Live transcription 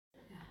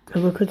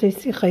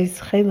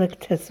Chelek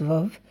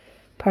Tesvav,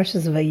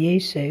 Parshas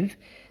vayeishev,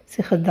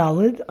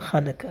 Daled,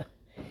 chanukah.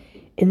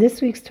 In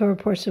this week's Torah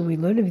portion, we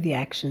learn of the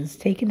actions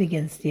taken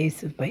against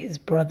Yosef by his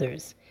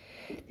brothers.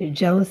 Their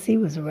jealousy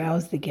was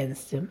aroused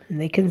against him, and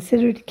they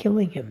considered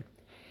killing him.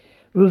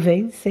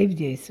 Reuven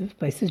saved Yosef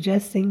by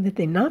suggesting that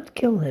they not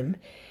kill him,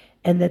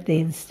 and that they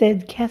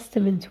instead cast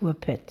him into a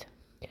pit.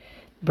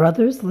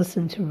 Brothers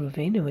listened to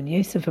Reuven, and when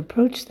Yosef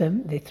approached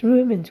them, they threw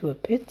him into a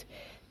pit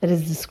that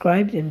is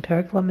described in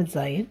Perek Lamed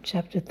Zayin,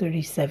 chapter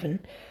 37,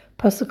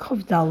 Pasuk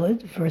Chav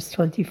Daled, verse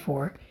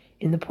 24,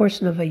 in the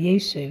portion of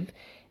vayeishev,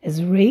 as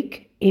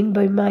reik ein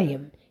by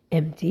mayim,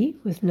 empty,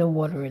 with no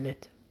water in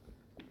it.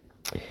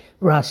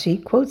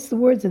 Rashi quotes the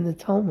words in the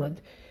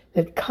Talmud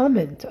that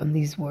comment on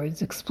these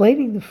words,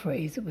 explaining the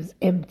phrase, it was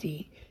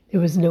empty, there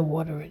was no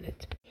water in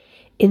it.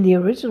 In the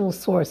original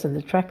source in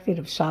the Tractate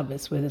of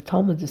Shabbos, where the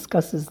Talmud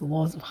discusses the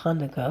laws of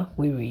Chanukah,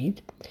 we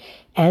read,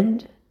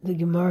 and the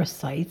Gemara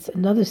cites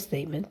another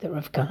statement that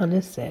Rav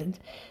Kahana said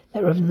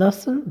that Rav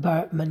Nassan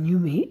bar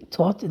Manumi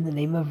taught in the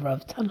name of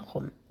Rav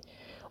Tanchum.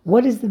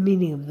 What is the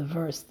meaning of the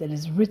verse that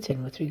is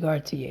written with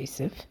regard to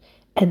Yosef?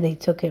 And they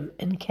took him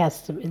and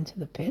cast him into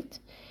the pit,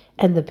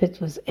 and the pit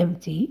was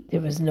empty,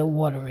 there was no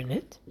water in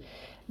it.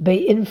 By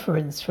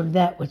inference from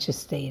that which is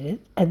stated,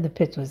 and the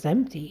pit was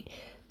empty,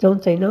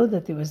 don't I know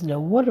that there was no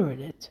water in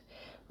it?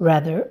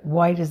 Rather,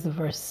 why does the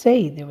verse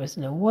say there was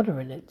no water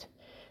in it?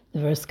 The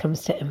verse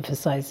comes to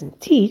emphasize and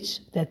teach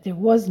that there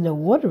was no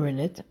water in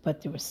it,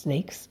 but there were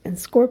snakes and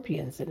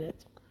scorpions in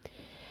it.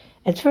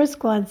 At first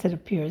glance, it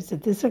appears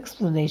that this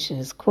explanation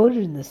is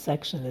quoted in the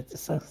section that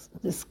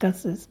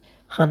discusses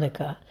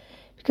Chanukah,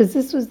 because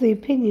this was the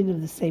opinion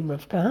of the same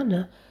Rav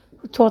Kahana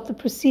who taught the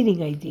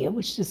preceding idea,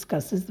 which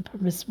discusses the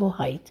permissible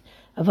height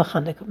of a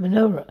Chanukah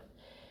menorah.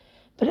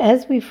 But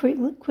as we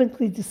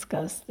frequently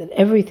discuss that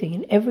everything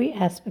in every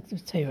aspect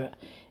of Torah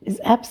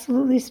is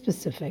absolutely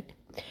specific,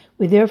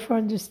 we therefore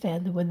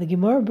understand that when the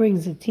Gemara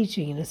brings a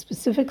teaching in a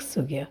specific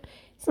sugya,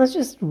 it's not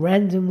just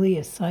randomly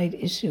a side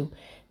issue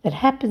that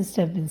happens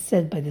to have been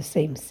said by the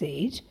same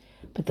sage,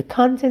 but the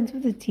content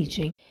of the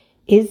teaching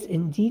is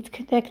indeed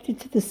connected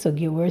to the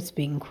sugya where it's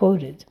being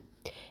quoted.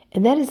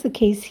 And that is the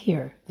case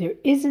here. There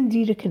is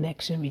indeed a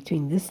connection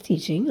between this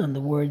teaching on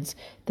the words,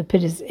 the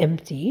pit is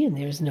empty and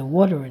there is no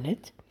water in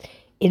it,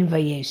 in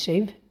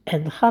vayeishev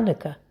and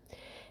Chanukah.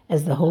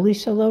 As the Holy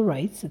Shalom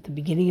writes at the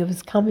beginning of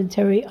his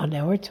commentary on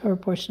our Torah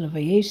portion of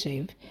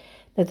vayeishev,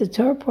 that the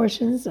Torah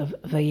portions of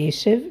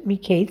vayeishev,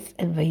 miketz,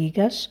 and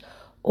vayigash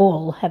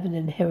all have an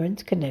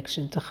inherent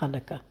connection to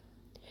Chanukah.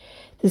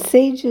 The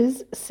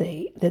sages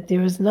say that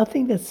there is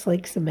nothing that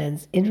slakes a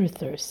man's inner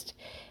thirst,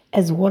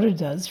 as water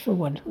does for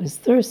one who is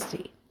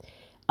thirsty,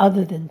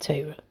 other than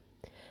Torah.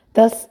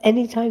 Thus,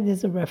 anytime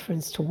there's a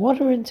reference to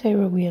water in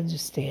Torah, we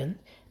understand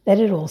that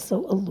it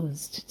also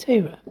alludes to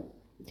Torah.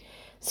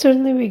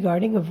 Certainly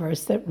regarding a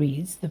verse that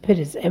reads, the pit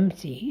is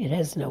empty, it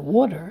has no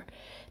water,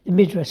 the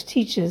Midrash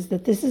teaches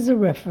that this is a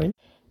reference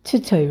to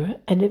Torah,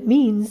 and it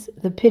means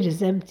the pit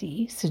is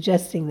empty,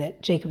 suggesting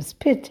that Jacob's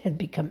pit had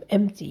become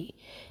empty,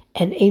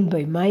 and ein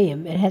by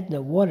mayim, it had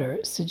no water,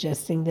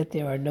 suggesting that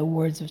there are no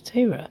words of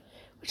Torah,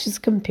 which is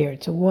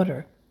compared to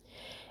water.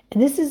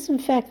 And this is in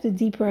fact a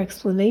deeper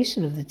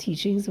explanation of the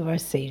teachings of our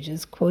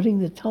sages, quoting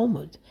the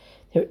Talmud.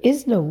 There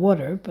is no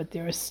water, but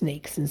there are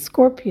snakes and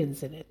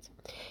scorpions in it.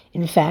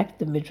 In fact,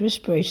 the Midrash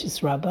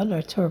Bereshis Rabbah,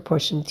 our Torah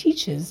portion,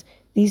 teaches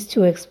these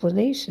two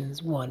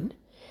explanations. One,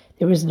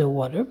 there is no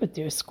water, but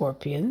there are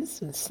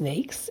scorpions and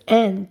snakes.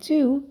 And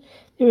two,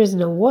 there is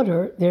no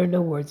water, there are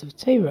no words of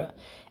Torah.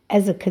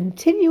 As a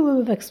continuum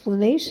of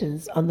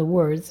explanations on the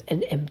words,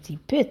 an empty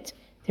pit,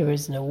 there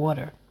is no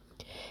water.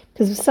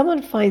 Because if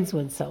someone finds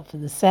oneself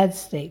in the sad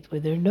state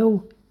where there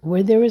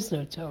is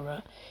no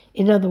Torah,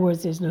 in other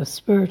words, there's no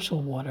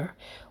spiritual water,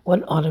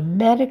 one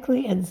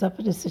automatically ends up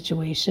in a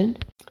situation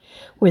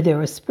where there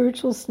are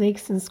spiritual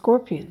snakes and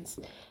scorpions.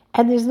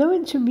 And there's no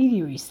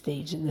intermediary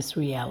stage in this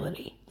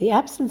reality. The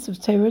absence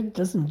of Torah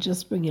doesn't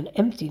just bring an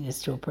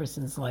emptiness to a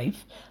person's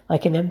life,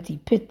 like an empty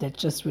pit that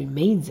just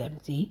remains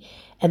empty,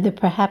 and that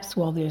perhaps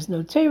while there's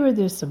no Torah,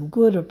 there's some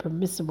good or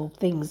permissible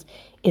things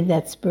in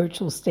that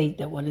spiritual state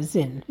that one is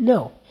in.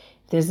 No.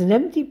 If there's an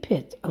empty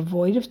pit, a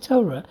void of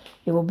Torah,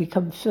 it will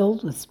become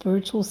filled with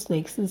spiritual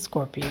snakes and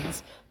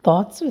scorpions,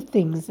 thoughts or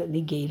things that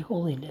negate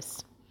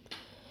holiness.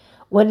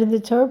 When in the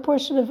Torah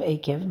portion of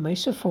Akev,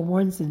 Moshe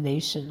forewarns the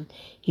nation,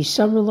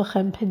 Hishamru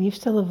lachem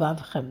penifta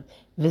levavchem,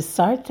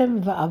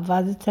 v'sartem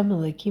va'avadetem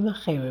elekim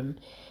acherim,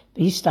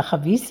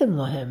 v'ishtachavisem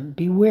lahem,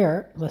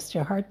 beware lest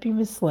your heart be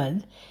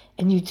misled,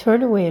 and you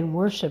turn away and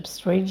worship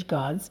strange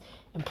gods,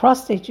 and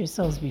prostrate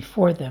yourselves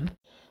before them.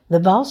 The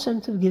Baal Shem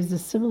Tov gives a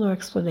similar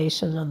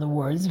explanation on the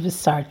words,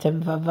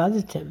 v'sartem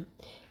va'avadetem.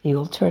 You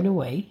will turn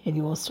away, and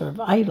you will serve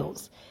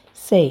idols,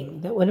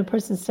 saying that when a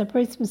person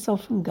separates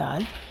himself from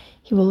God,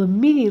 he will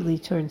immediately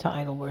turn to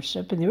idol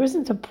worship, and there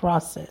isn't a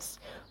process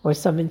or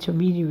some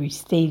intermediary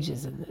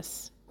stages in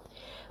this.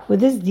 With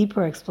this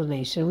deeper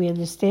explanation, we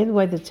understand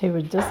why the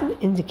Torah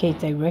doesn't indicate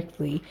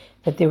directly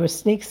that there were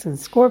snakes and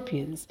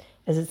scorpions,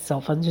 as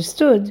itself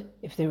understood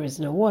if there is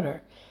no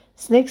water.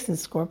 Snakes and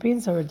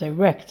scorpions are a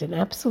direct and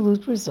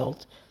absolute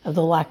result of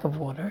the lack of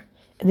water,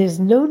 and there's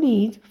no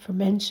need for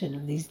mention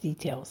of these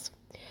details.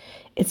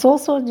 It's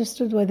also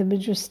understood why the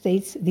Midrash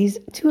states these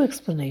two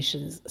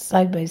explanations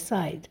side by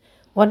side,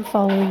 one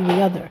following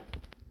the other.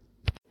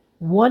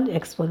 One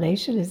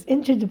explanation is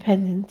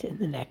interdependent in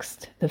the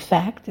next. The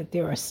fact that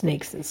there are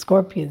snakes and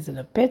scorpions in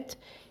a pit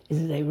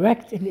is a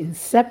direct and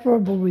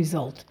inseparable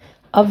result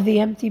of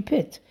the empty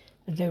pit,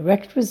 a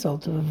direct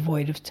result of a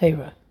void of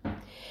Torah.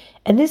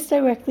 And this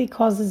directly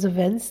causes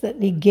events that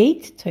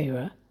negate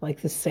Torah,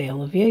 like the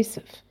sale of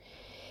vayeishev.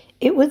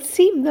 It would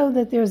seem, though,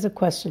 that there is a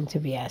question to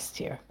be asked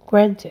here.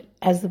 Granted,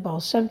 as the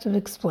Baal Shem Tov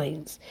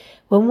explains,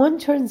 when one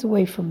turns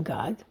away from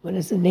God, when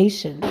as a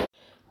nation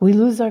we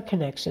lose our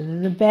connection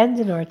and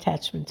abandon our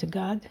attachment to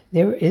God,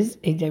 there is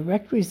a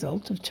direct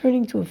result of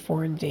turning to a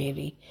foreign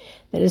deity,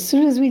 that as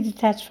soon as we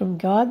detach from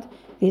God,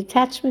 the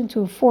attachment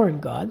to a foreign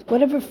God,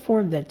 whatever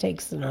form that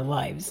takes in our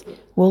lives,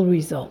 will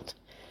result.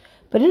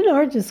 But in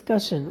our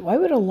discussion, why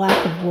would a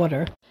lack of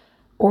water,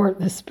 or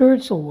the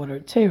spiritual water,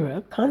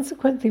 Torah,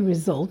 consequently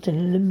result in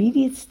an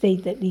immediate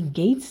state that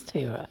negates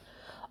Torah?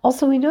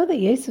 Also, we know that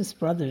Yosef's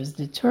brothers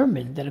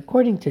determined that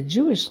according to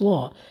Jewish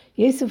law,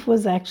 Yosef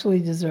was actually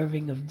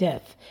deserving of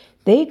death.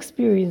 They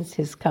experienced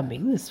his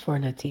coming, this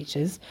Sforna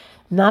teaches,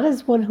 not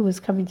as one who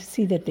was coming to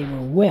see that they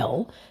were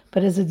well,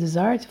 but as a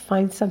desire to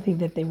find something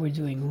that they were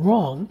doing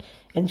wrong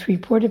and to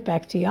report it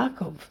back to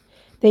Yaakov.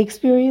 They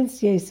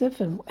experienced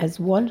Yosef as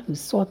one who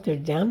sought their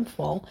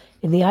downfall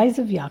in the eyes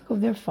of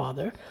Yaakov, their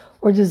father,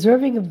 or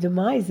deserving of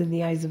demise in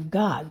the eyes of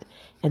God.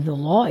 And the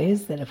law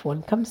is that if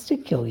one comes to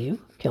kill you,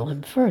 kill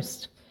him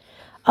first.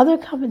 Other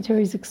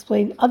commentaries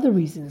explain other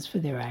reasons for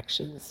their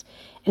actions.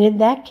 And in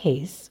that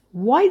case,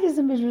 why does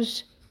the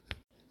Midrash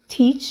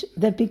teach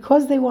that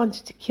because they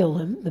wanted to kill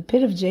him, the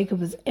pit of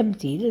Jacob was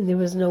emptied and there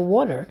was no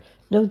water,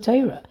 no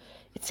Torah?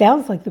 It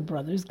sounds like the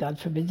brothers, God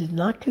forbid, did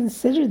not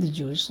consider the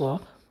Jewish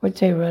law or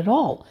Torah at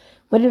all,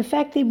 when in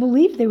fact they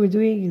believed they were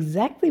doing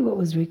exactly what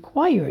was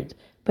required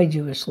by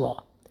Jewish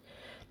law.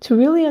 To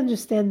really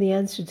understand the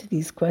answer to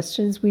these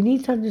questions, we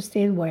need to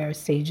understand why our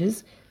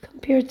sages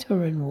compare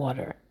Torah and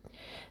water.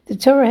 The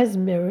Torah has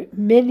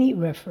many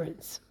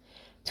references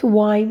to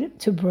wine,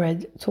 to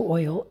bread, to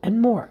oil,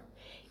 and more.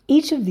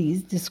 Each of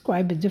these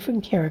describe a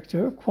different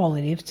character or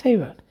quality of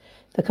Torah.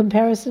 The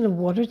comparison of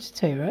water to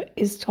Torah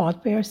is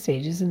taught by our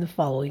sages in the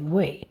following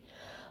way.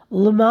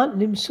 Lama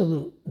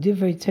nimshalu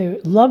divrei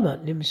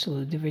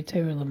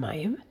Torah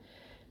l'mayim.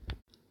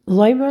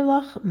 Loimer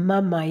lach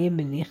ma mayim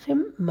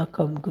menichim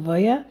makom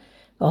gvoya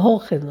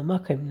v'holchin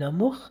l'makom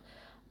namuch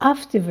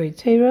af divrei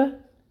Torah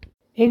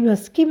ein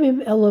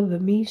maskimim elo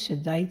b'mi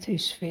shadaitei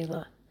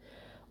shvela.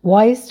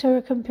 Why is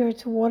Torah compared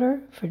to water?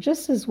 For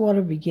just as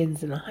water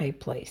begins in a high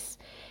place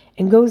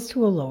and goes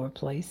to a lower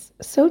place,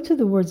 so too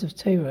the words of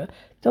Torah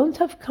don't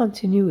have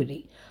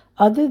continuity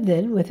other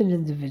than with an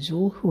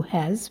individual who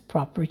has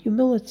proper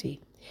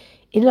humility.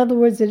 In other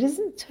words, it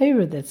isn't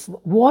Torah that's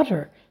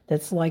water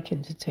that's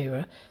likened to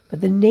Torah,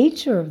 but the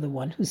nature of the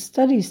one who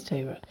studies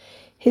Torah,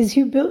 his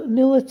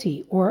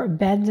humility or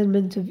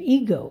abandonment of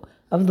ego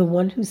of the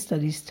one who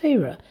studies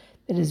Torah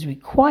that is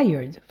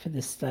required for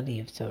the study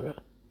of Torah.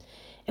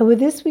 And with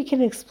this we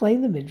can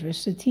explain the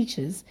Midrash that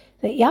teaches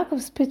that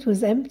Yaakov's pit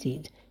was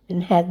emptied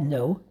and had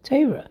no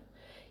Torah.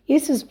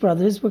 Yosef's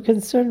brothers were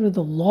concerned with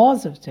the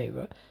laws of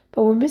Torah,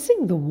 but were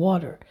missing the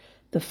water,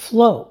 the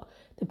flow.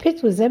 The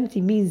pit was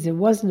empty means there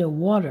was no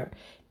water.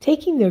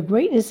 Taking their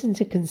greatness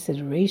into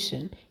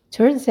consideration,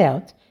 turns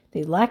out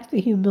they lacked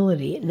the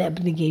humility and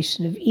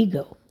abnegation of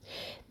ego.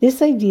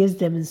 This idea is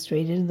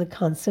demonstrated in the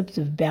concept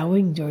of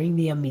bowing during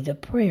the Amidah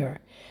prayer.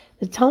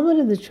 The Talmud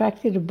in the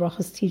Tractate of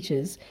Brachos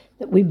teaches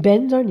that we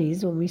bend our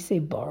knees when we say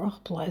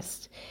Baruch,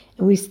 blessed,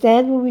 and we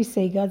stand when we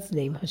say God's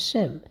name,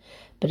 Hashem.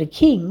 But a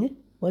king,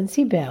 once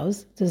he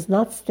bows, does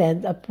not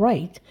stand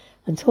upright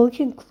until he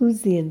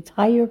concludes the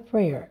entire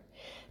prayer.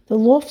 The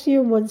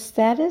loftier one's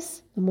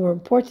status, the more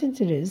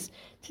important it is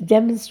to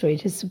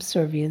demonstrate his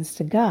subservience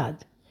to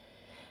God.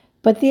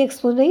 But the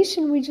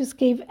explanation we just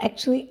gave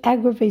actually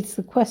aggravates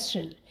the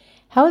question.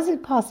 How is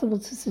it possible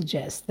to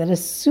suggest that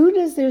as soon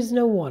as there's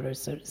no water,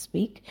 so to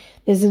speak,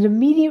 there's an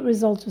immediate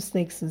result of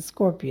snakes and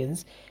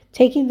scorpions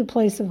taking the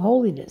place of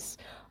holiness?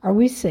 Are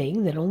we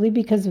saying that only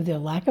because of their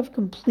lack of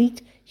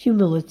complete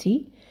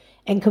humility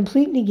and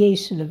complete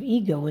negation of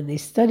ego when they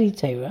studied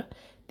Torah,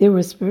 there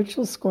were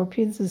spiritual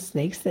scorpions and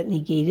snakes that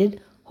negated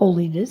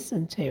holiness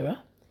and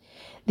Torah?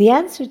 The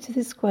answer to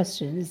this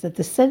question is that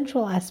the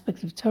central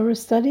aspect of Torah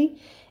study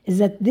is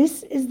that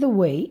this is the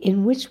way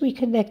in which we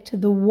connect to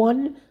the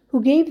one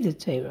who gave the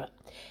Torah.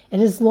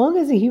 And as long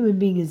as a human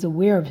being is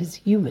aware of his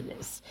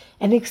humanness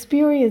and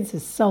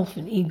experiences self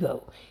and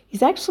ego,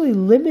 he's actually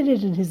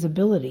limited in his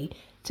ability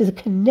to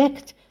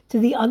connect to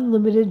the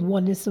unlimited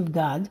oneness of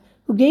God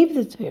who gave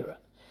the Torah.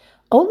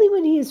 Only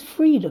when he is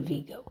freed of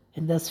ego,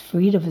 and thus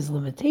freed of his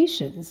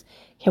limitations,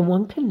 can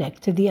one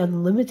connect to the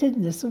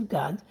unlimitedness of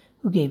God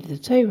who gave the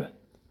Torah.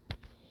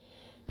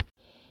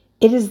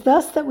 It is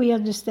thus that we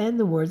understand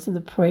the words in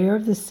the prayer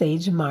of the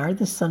sage Mar,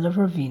 the son of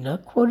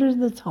Ravina, quoted in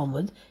the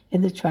Talmud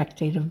in the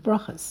tractate of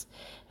Brachas.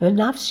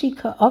 V'nafshi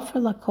ka'ofer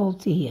lakol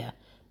tihiyeh,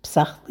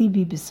 psach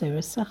libi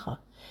b'seiresecha.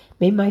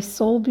 May my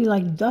soul be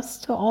like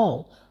dust to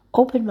all.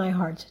 Open my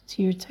heart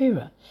to your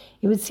Torah.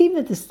 It would seem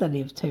that the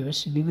study of Torah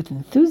should be with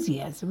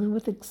enthusiasm and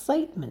with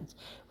excitement,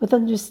 with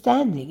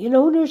understanding and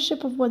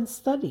ownership of one's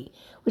study,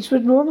 which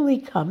would normally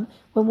come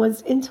when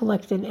one's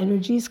intellect and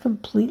energy is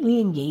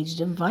completely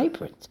engaged and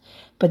vibrant.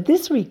 But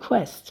this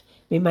request,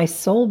 may my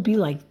soul be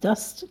like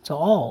dust to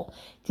all,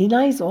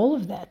 denies all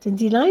of that and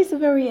denies the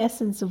very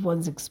essence of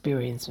one's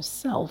experience of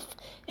self,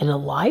 an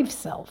alive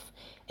self.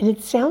 And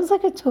it sounds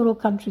like a total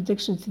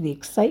contradiction to the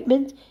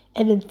excitement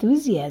and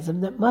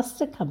enthusiasm that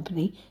must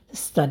accompany the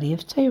study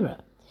of Torah.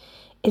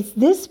 It's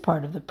this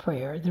part of the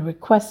prayer, the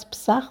request,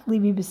 Psach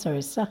libi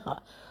b'sarisecha,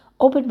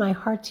 open my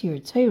heart to your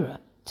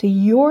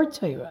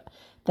Torah,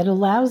 that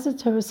allows the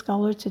Torah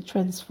scholar to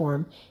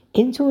transform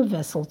into a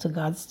vessel to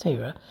God's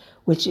Torah,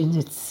 which in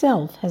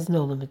itself has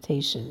no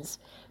limitations.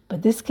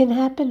 But this can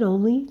happen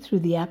only through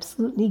the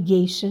absolute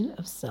negation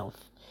of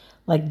self,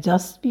 like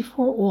dust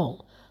before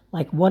all,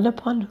 like one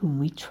upon whom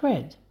we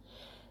tread.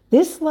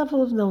 This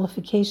level of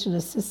nullification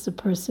assists a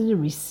person in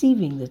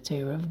receiving the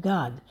Torah of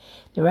God,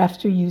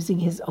 thereafter using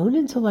his own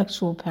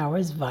intellectual power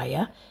as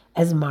Vaya,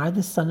 as Mar,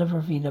 the son of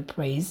Ravina,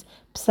 prays,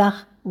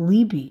 Psach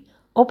libi,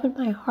 open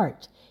my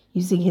heart,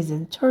 using his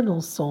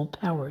internal soul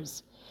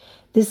powers.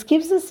 This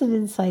gives us an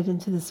insight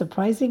into the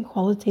surprising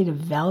qualitative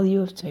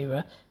value of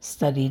Torah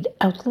studied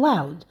out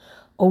loud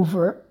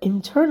over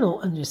internal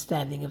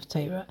understanding of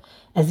Torah,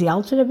 as the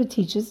Alter Rebbe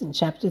teaches in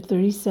chapter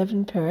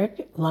 37,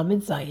 Perek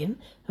Lamed Zayin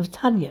of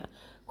Tanya,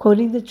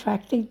 quoting the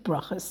tractate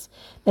Brachas,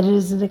 that it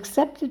is an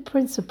accepted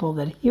principle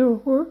that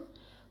hirur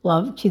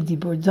lav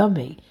kidibur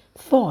dame,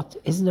 thought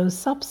is no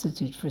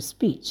substitute for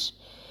speech.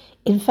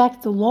 In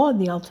fact, the law in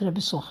the Alter Rebbe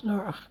Shulchan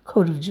Aruch,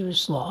 Code of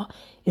Jewish Law,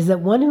 is that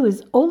one who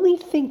is only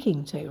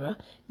thinking Torah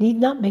need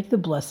not make the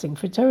blessing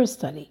for Torah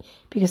study,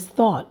 because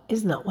thought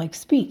is not like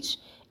speech.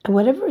 And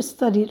whatever is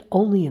studied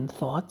only in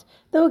thought,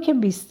 though it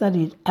can be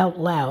studied out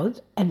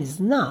loud and is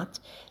not,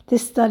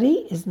 this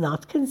study is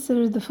not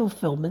considered the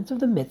fulfillment of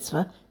the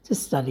mitzvah to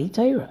study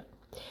Torah.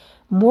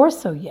 More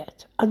so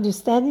yet,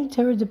 understanding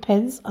Torah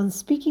depends on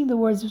speaking the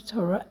words of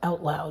Torah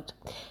out loud.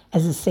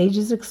 As the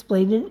sages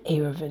explain in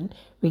Eruvin,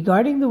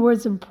 regarding the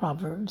words in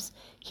Proverbs,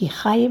 Ki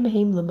chayim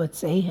heim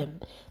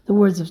lemotzeihem, the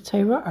words of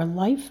Torah are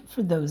life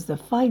for those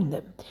that find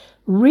them.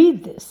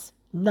 Read this,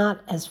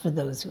 not as for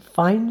those who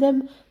find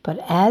them, but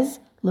as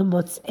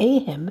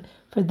lemotzeihem,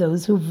 for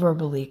those who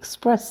verbally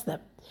express them.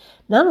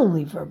 Not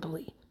only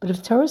verbally, but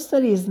if Torah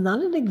study is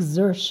not an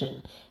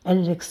exertion and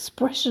an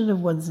expression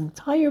of one's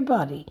entire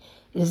body,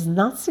 it is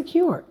not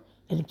secure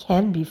and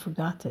can be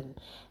forgotten,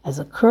 as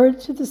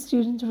occurred to the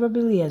student of Rabbi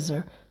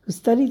Eliezer, who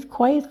studied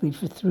quietly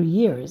for 3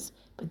 years,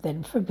 but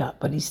then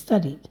forgot what he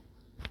studied.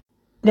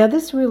 Now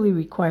this really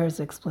requires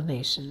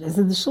explanation, as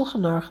in the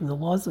Shulchan Aruch and the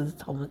laws of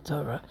the Talmud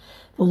Torah,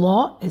 the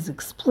law is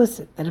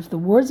explicit that if the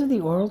words of the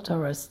oral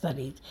Torah are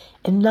studied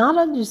and not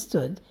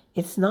understood,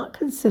 it's not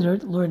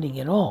considered learning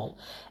at all,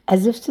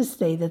 as if to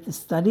say that the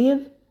study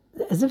of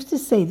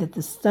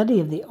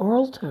the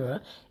oral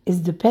Torah is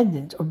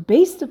dependent or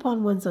based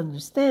upon one's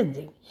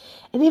understanding.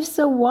 And if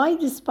so, why,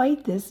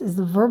 despite this, is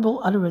the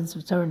verbal utterance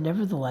of Torah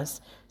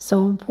nevertheless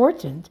so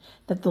important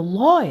that the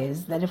law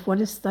is that if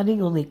one is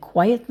studying only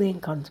quietly in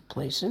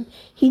contemplation,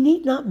 he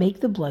need not make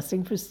the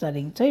blessing for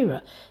studying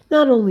Torah.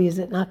 Not only is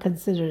it not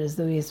considered as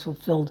though he has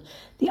fulfilled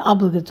the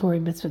obligatory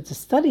mitzvah to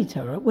study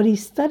Torah, what he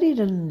studied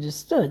and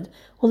understood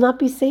will not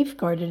be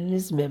safeguarded in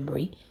his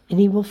memory, and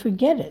he will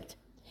forget it.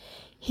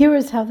 Here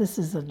is how this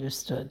is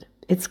understood.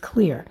 It's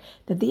clear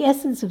that the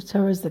essence of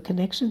Torah is the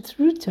connection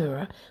through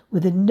Torah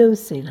with the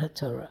Nosein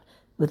HaTorah,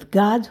 with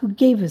God who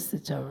gave us the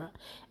Torah.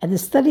 And the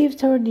study of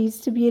Torah needs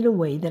to be in a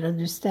way that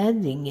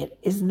understanding it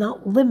is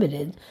not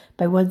limited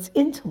by one's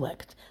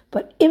intellect,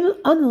 but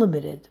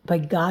unlimited by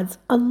God's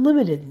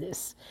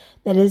unlimitedness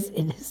that is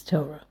in His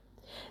Torah.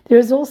 There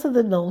is also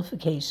the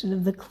nullification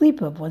of the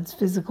klipa of one's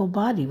physical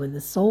body when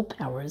the soul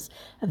powers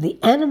of the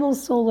animal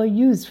soul are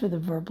used for the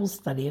verbal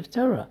study of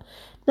Torah,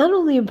 not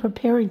only in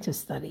preparing to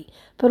study,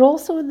 but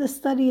also in the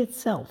study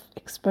itself,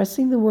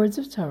 expressing the words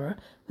of Torah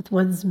with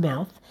one's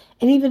mouth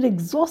and even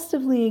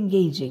exhaustively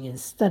engaging in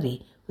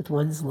study with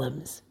one's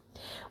limbs.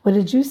 When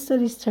a Jew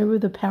studies Torah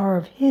with the power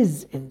of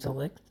his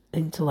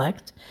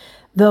intellect,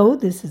 though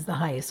this is the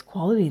highest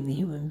quality in the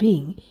human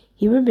being,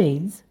 he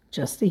remains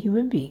just a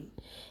human being,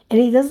 and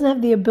he doesn't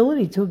have the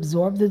ability to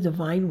absorb the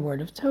divine word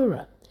of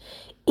Torah.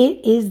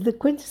 It is the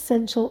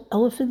quintessential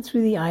elephant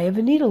through the eye of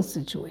a needle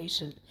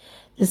situation.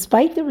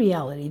 Despite the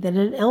reality that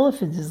an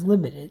elephant is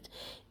limited,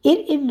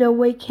 it in no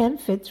way can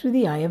fit through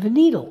the eye of a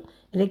needle,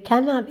 and it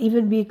cannot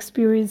even be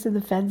experienced in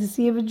the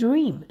fantasy of a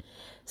dream.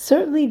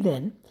 Certainly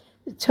then,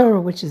 the Torah,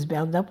 which is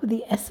bound up with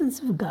the essence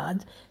of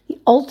God, the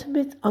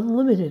ultimate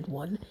unlimited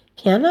one,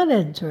 cannot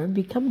enter and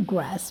become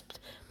grasped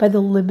by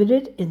the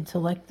limited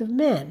intellect of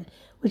man,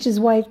 which is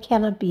why it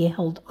cannot be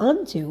held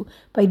onto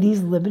by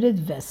these limited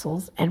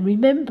vessels and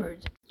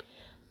remembered.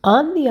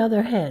 On the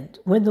other hand,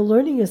 when the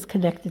learning is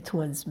connected to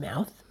one's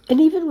mouth, and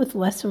even with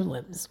lesser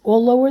limbs, or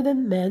lower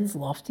than man's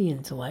lofty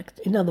intellect,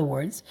 in other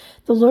words,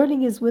 the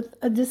learning is with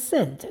a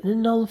descent and a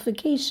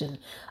nullification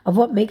of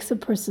what makes a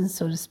person,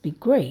 so to speak,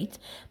 great,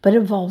 but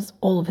involves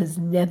all of his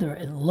nether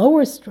and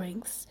lower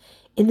strengths,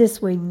 in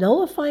this way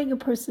nullifying a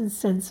person's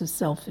sense of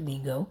self and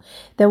ego,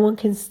 then one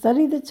can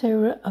study the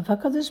Torah of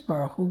HaKadosh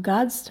Baruch Hu,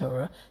 God's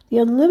Torah, the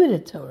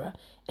unlimited Torah,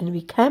 and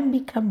we can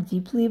become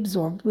deeply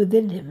absorbed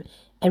within him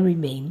and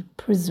remain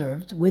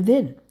preserved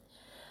within.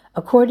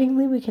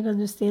 Accordingly, we can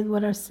understand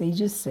what our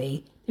sages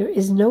say: there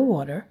is no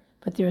water,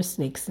 but there are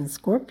snakes and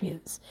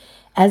scorpions.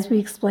 As we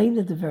explained,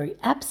 that the very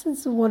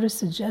absence of water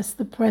suggests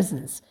the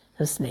presence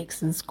of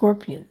snakes and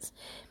scorpions,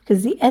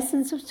 because the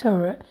essence of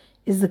Torah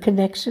is the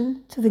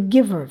connection to the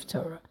giver of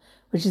Torah,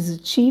 which is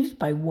achieved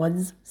by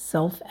one's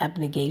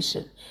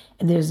self-abnegation,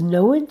 and there is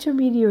no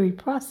intermediary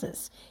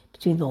process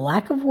between the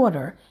lack of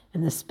water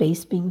and the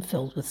space being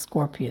filled with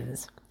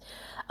scorpions.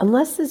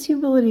 Unless this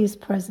humility is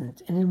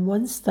present, and in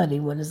one's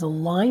study one is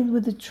aligned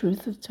with the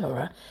truth of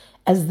Torah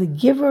as the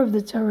giver of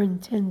the Torah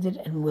intended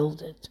and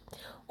willed it,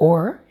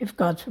 or, if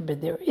God forbid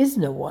there is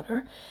no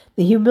water,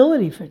 the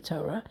humility for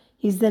Torah,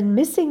 he's then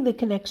missing the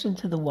connection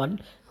to the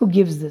one who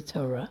gives the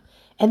Torah,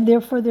 and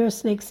therefore there are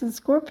snakes and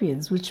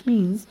scorpions, which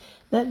means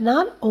that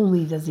not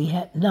only does he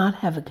not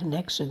have a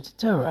connection to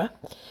Torah,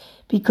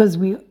 because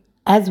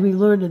as we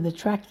learn in the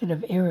Tractate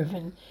of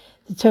Eruvin,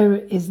 the Torah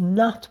is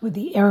not with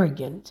the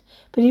arrogant,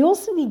 but he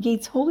also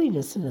negates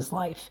holiness in his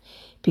life,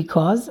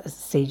 because, as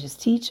the sages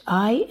teach,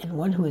 I and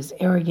one who is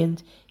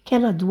arrogant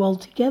cannot dwell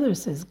together,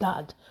 says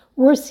God.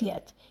 Worse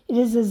yet, it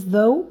is as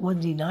though one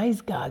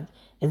denies God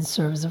and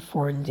serves a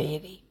foreign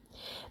deity.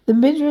 The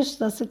Midrash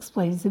thus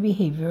explains the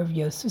behavior of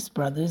Yosef's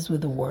brothers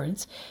with the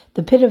words,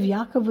 the pit of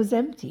Yaakov was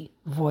empty,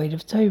 void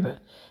of Torah.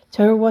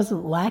 Torah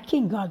wasn't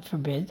lacking, God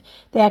forbid.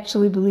 They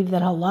actually believed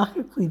that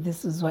halakhically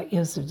this is what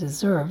Yosef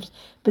deserved,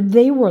 but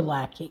they were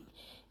lacking.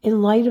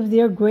 In light of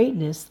their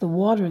greatness, the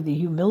water, the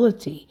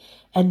humility,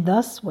 and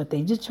thus what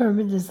they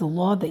determined as the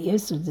law that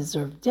Yosef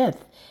deserved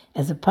death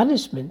as a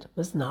punishment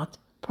was not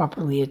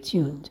properly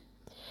attuned.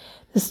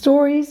 The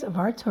stories of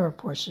our Torah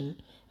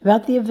portion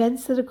about the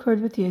events that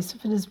occurred with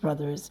Yosef and his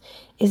brothers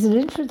is an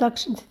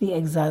introduction to the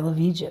exile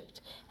of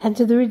Egypt and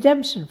to the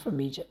redemption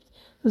from Egypt,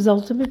 whose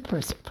ultimate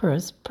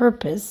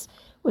purpose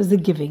was the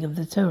giving of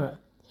the Torah.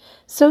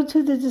 So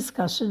too the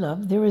discussion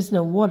of there is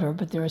no water,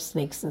 but there are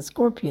snakes and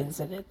scorpions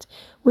in it,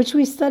 which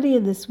we study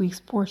in this week's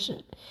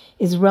portion,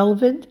 is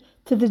relevant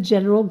to the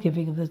general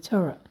giving of the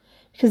Torah.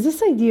 Because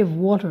this idea of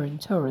water in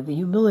Torah, the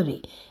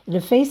humility and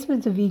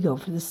effacement of ego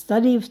for the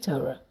study of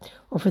Torah,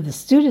 or for the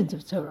student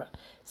of Torah,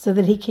 so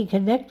that he can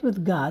connect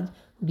with God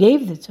who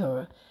gave the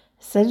Torah,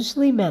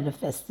 essentially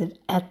manifested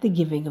at the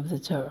giving of the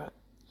Torah.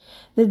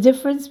 The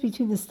difference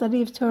between the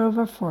study of Torah of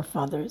our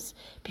forefathers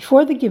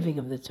before the giving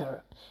of the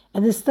Torah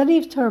and the study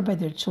of Torah by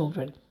their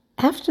children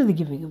after the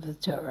giving of the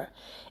Torah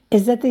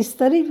is that they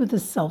studied with a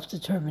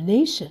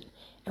self-determination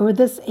and were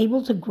thus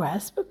able to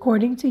grasp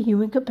according to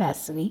human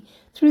capacity,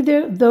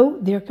 though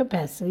their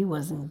capacity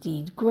was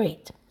indeed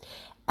great.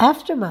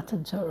 After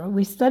Matan Torah,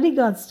 we study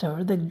God's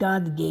Torah that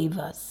God gave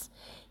us.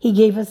 He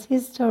gave us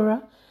his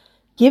Torah,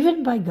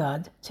 given by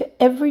God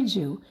to every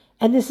Jew,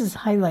 and this is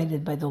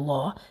highlighted by the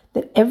law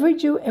that every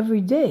Jew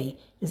every day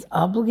is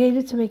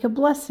obligated to make a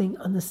blessing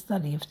on the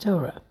study of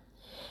Torah.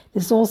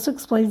 This also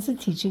explains the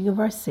teaching of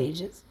our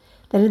sages,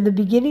 that in the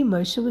beginning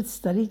Moshe would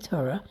study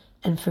Torah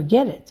and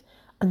forget it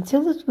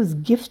until it was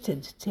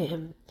gifted to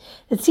him.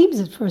 It seems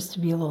at first to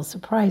be a little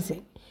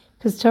surprising,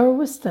 because Torah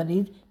was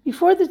studied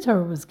before the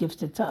Torah was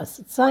gifted to us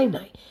at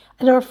Sinai,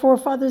 and our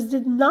forefathers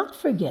did not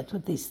forget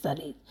what they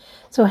studied.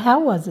 So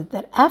how was it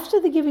that after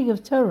the giving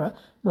of Torah,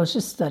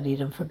 Moshe studied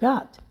and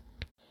forgot?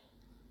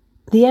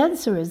 The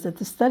answer is that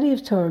the study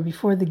of Torah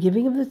before the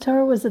giving of the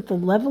Torah was at the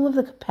level of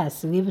the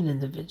capacity of an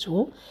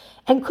individual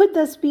and could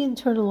thus be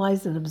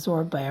internalized and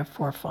absorbed by our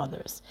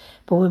forefathers.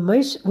 But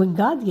when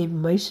God gave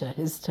Moshe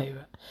his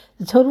Torah,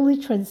 the totally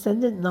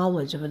transcendent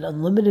knowledge of an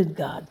unlimited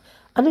God,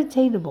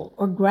 unattainable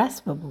or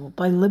graspable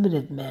by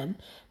limited man,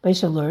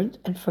 Moshe learned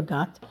and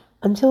forgot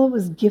until it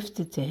was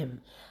gifted to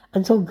him,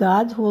 until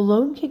God, who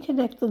alone can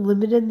connect the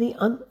limited and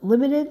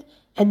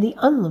the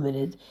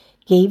unlimited,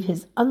 gave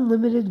his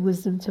unlimited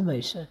wisdom to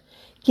Moshe,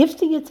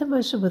 gifting it to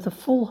Moshe with a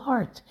full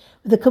heart,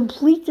 with a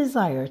complete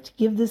desire to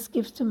give this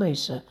gift to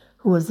Moshe,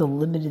 who was a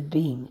limited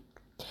being.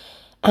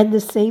 And the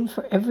same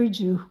for every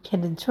Jew who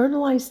can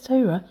internalize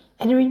Torah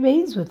and it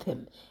remains with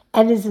him,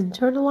 and is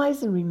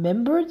internalized and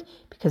remembered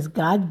because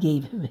God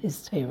gave him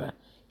his Torah,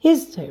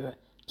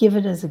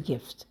 given as a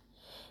gift.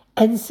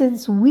 And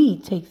since we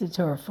take the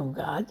Torah from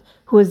God,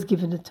 who has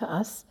given it to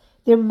us,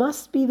 there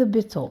must be the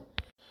bittul,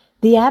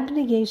 the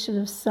abnegation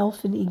of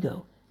self and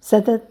ego, so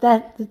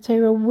that the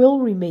Torah will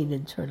remain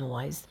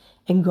internalized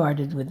and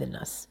guarded within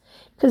us.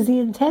 Because the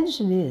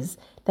intention is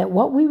that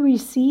what we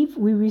receive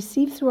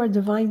through our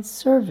divine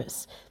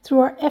service, through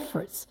our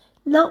efforts,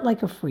 not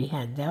like a free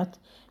handout.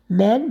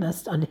 Man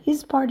must, on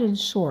his part,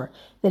 ensure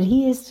that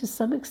he is to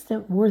some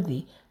extent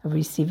worthy of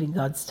receiving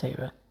God's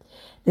Torah.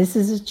 This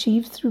is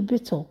achieved through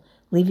bittul,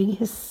 leaving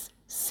his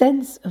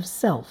sense of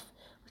self,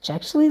 which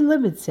actually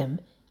limits him,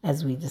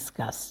 as we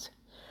discussed.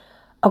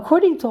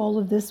 According to all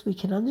of this, we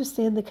can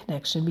understand the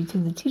connection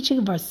between the teaching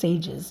of our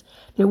sages.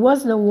 There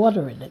was no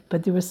water in it,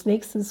 but there were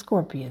snakes and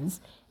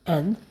scorpions,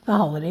 and the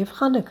holiday of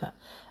Hanukkah,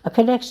 a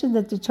connection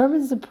that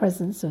determines the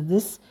presence of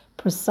this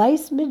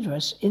precise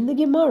midrash in the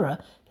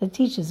Gemara that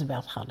teaches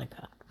about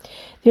Hanukkah.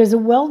 There's a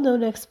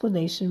well-known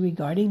explanation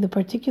regarding the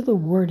particular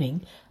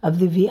wording of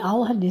the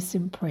V'al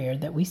Hanissim prayer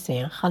that we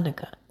say on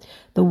Hanukkah.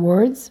 The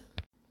words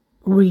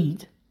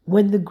read,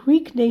 "When the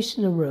Greek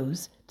nation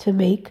arose to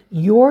make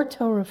your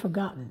Torah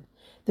forgotten,"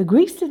 the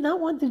Greeks did not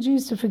want the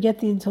Jews to forget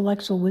the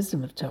intellectual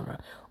wisdom of Torah,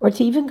 or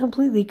to even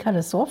completely cut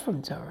us off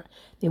from Torah.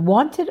 They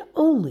wanted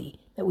only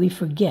that we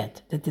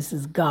forget that this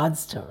is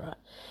God's Torah.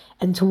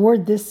 And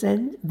toward this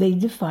end, they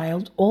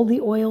defiled all the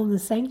oil in the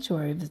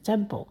sanctuary of the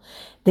temple.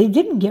 They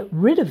didn't get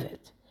rid of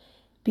it,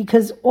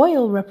 because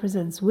oil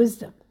represents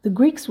wisdom. The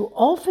Greeks were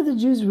all for the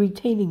Jews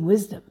retaining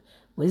wisdom.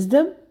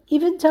 Wisdom,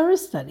 even Torah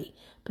study.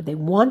 But they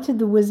wanted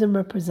the wisdom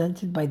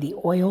represented by the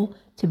oil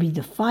to be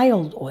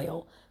defiled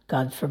oil,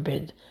 God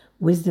forbid.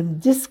 Wisdom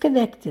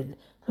disconnected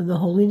from the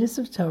holiness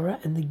of Torah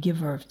and the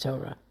giver of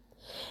Torah.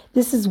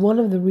 This is one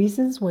of the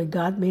reasons why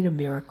God made a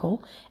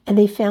miracle, and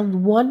they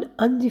found one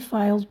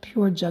undefiled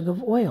pure jug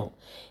of oil.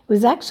 It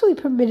was actually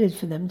permitted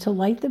for them to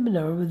light the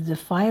menorah with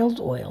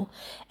defiled oil,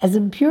 as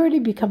impurity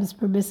becomes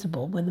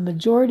permissible when the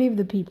majority of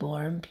the people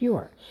are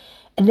impure.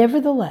 And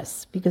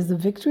nevertheless, because the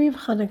victory of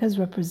Hanukkah is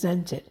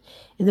represented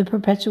in the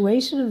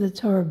perpetuation of the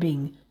Torah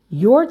being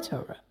your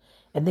Torah,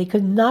 and they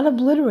could not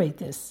obliterate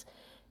this,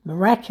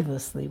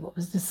 miraculously what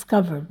was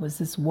discovered was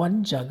this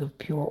one jug of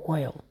pure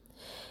oil.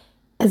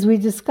 As we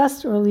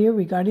discussed earlier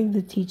regarding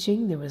the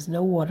teaching, there was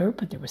no water,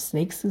 but there were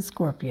snakes and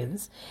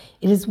scorpions.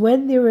 It is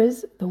when there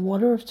is the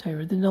water of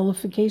Torah, the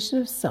nullification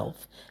of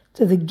self,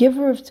 to the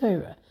giver of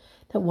Torah,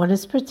 that one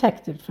is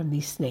protected from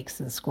these snakes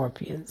and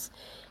scorpions.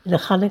 In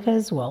Hanukkah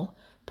as well,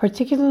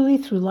 particularly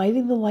through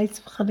lighting the lights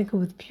of Hanukkah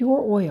with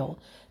pure oil,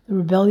 the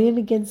rebellion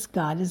against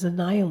God is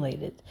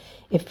annihilated.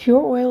 If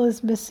pure oil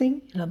is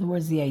missing, in other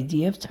words, the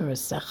idea of Torah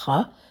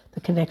Secha, the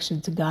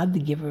connection to God, the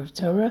giver of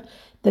Torah,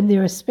 then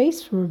there is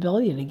space for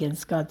rebellion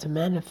against God to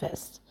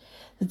manifest.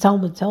 The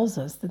Talmud tells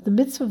us that the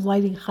mitzvah of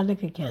lighting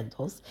Hanukkah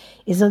candles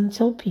is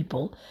until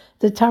people,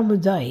 the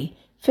Talmudai,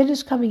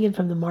 finish coming in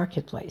from the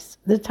marketplace.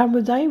 The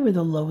Talmudai were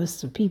the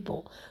lowest of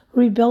people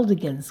who rebelled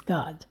against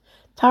God.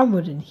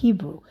 Talmud in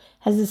Hebrew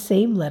has the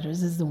same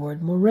letters as the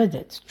word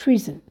moredet,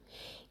 treason.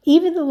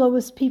 Even the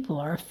lowest people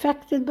are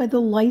affected by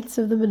the lights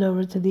of the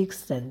menorah to the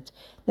extent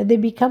that they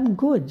become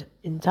good,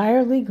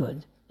 entirely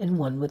good, and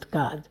one with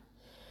God.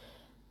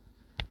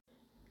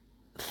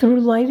 Through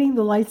lighting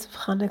the lights of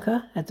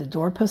Hanukkah at the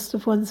doorpost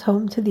of one's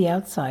home to the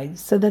outside,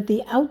 so that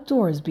the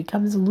outdoors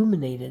becomes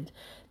illuminated,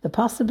 the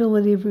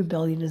possibility of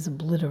rebellion is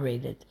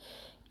obliterated,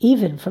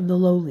 even from the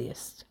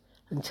lowliest,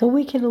 until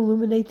we can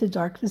illuminate the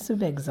darkness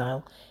of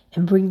exile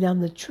and bring down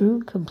the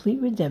true,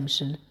 complete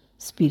redemption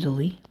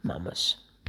speedily, mamash.